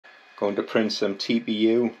Going to print some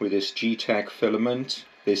TPU with this G-Tech filament.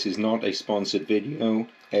 This is not a sponsored video.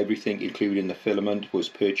 Everything including the filament was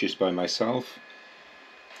purchased by myself.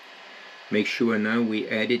 Make sure now we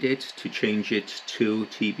edit it to change it to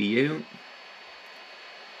TPU.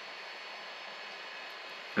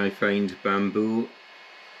 I find Bambu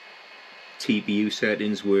TPU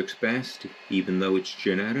settings works best, even though it's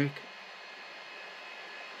generic.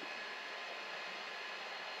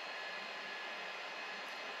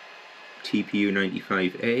 TPU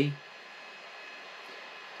 95A,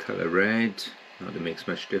 color red, not it makes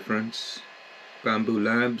much difference. Bambu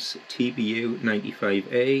Labs TPU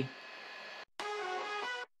 95A.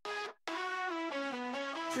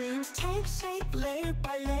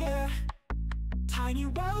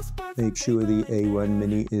 Make sure the A1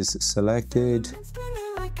 Mini is selected.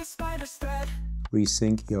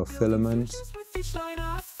 Resync your filament.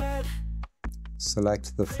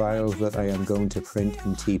 Select the file that I am going to print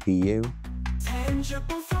in TPU.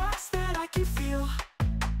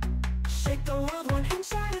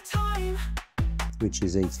 Which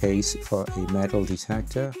is a case for a metal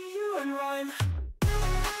detector.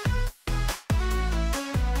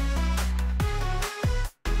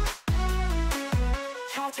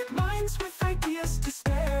 Minds with ideas to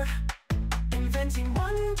spare, inventing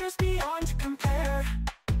wonders beyond compare.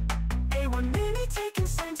 A1 Mini taking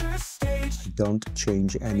center stage. Don't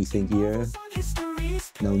change anything here.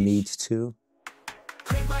 No need to.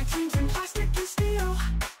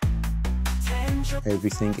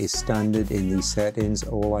 Everything is standard in these settings.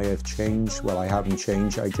 All I have changed, well, I haven't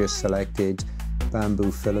changed, I just selected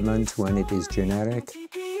Bambu filament when it is generic.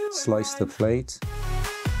 Slice the plate.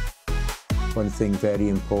 One thing very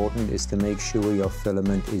important is to make sure your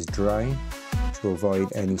filament is dry to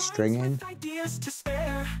avoid any stringing,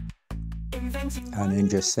 and then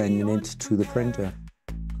just sending it to the printer.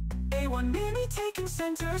 A1 Mini taking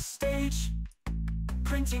center stage,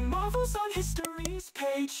 printing marvels on history's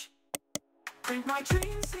page. Print my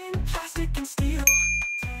dreams in plastic and steel,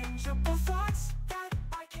 tangible thoughts that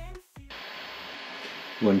I can feel.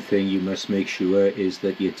 One thing you must make sure is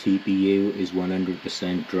that your TPU is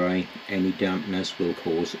 100% dry. Any dampness will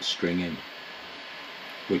cause stringing,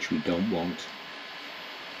 which we don't want.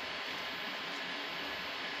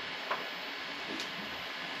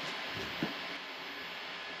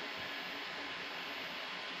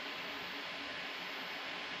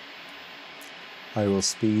 I will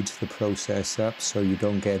speed the process up so you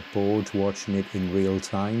don't get bored watching it in real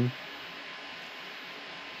time.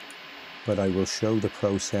 But I will show the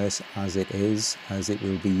process as it is, as it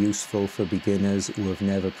will be useful for beginners who have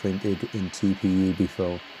never printed in TPU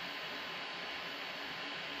before.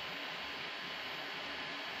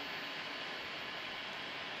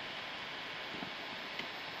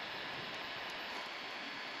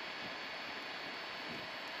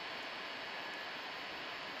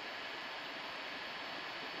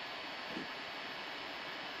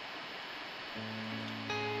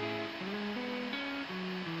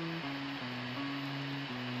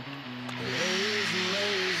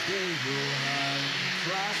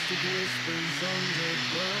 Plastic whispers under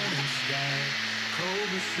burning sky. Cold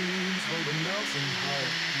machines hold a melting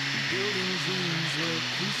heart, building dreams where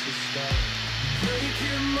pieces start. Break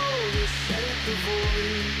your mold, shape the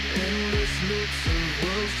void, endless loops of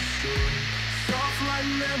worlds destroyed. Soft like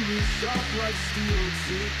memories, sharp like steel,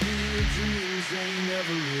 TPU dreams ain't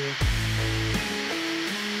never real.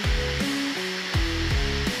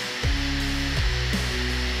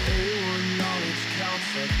 A1 knowledge counts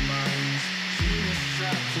like mines, genius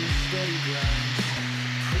trapped in steady grinds.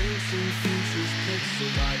 Printing futures pixel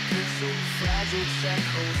by pixel, fragile tech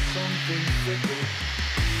holds something fickle.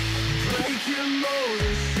 Break your mold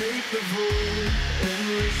and shape the void,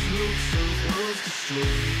 endless loops of worlds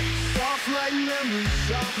destroyed. Soft like memories,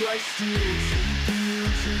 sharp like steel, TPU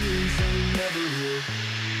dreams ain't never real.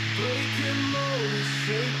 Break your mold and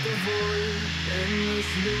shape the void,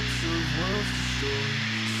 endless loops of worlds destroyed.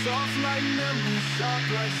 Soft like memories, sharp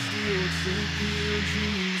like steel, TPU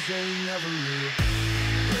dreams ain't never real.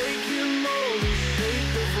 Break your mold and shape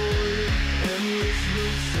the void, endless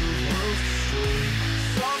loops of worlds destroyed.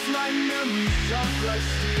 Soft like memories, sharp like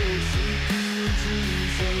steel, TPU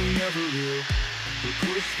dreams ain't never real. We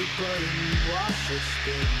push the button, watch it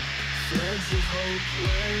spin, threads of hope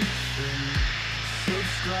lengthen.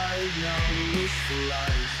 Subscribe now to wishful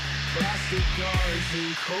lies, plastic guards in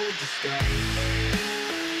cold disguise.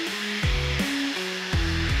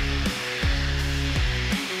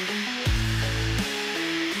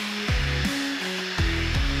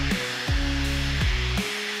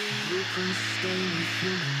 Stained with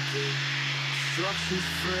human pain, structures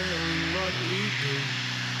frail and what we do.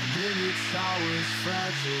 Many towers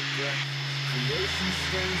fragile, breath. Creation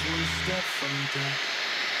stands one step from death.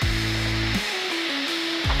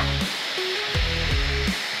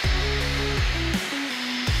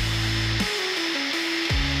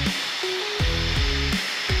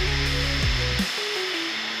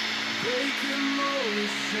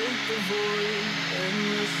 Shake the void,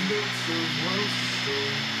 endless loops of world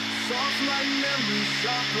story. Soft like memory,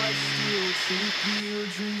 sharp like steel, TPU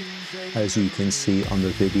dreams. As you can see on the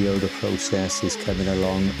video, the process is coming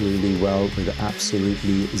along really well with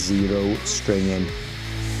absolutely zero stringing,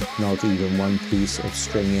 not even one piece of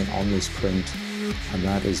stringing on this print, and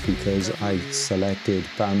that is because I selected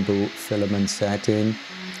bamboo filament setting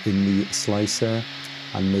in the slicer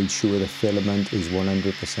and made sure the filament is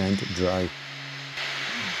 100% dry.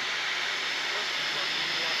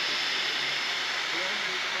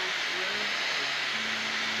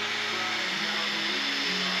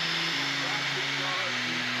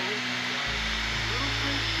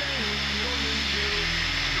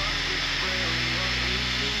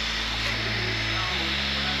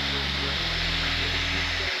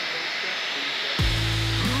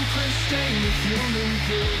 Human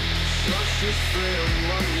guilt, such is frail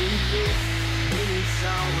what we built. Minutes,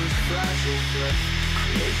 hours, fragile breath.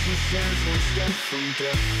 Creation stands one step from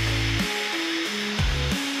death.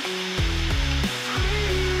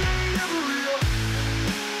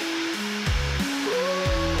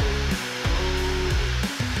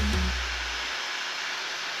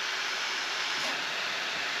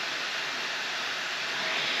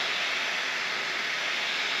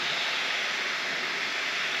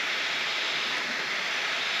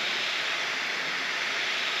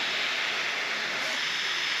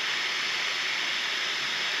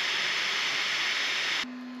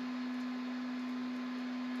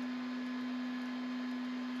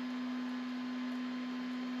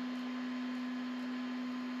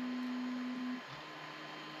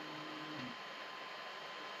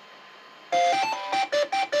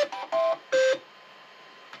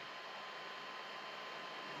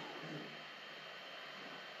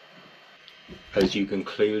 As you can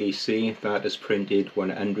clearly see, that is printed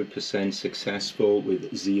 100% successful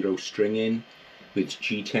with zero stringing, with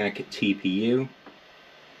G-Tech TPU,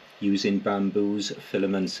 using Bambu's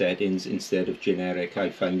filament settings instead of generic. I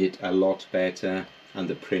find it a lot better and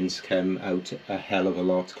the prints come out a hell of a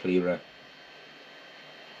lot clearer.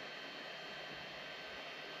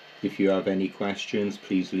 If you have any questions,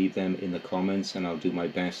 please leave them in the comments and I'll do my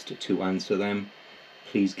best to answer them.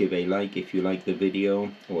 Please give a like if you liked the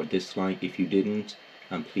video, or a dislike if you didn't,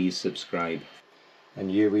 and please subscribe.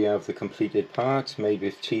 And here we have the completed part made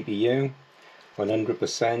with TPU,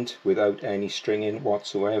 100% without any stringing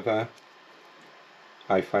whatsoever.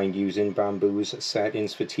 I find using Bambu's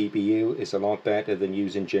settings for TPU is a lot better than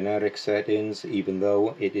using generic settings, even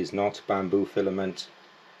though it is not bamboo filament.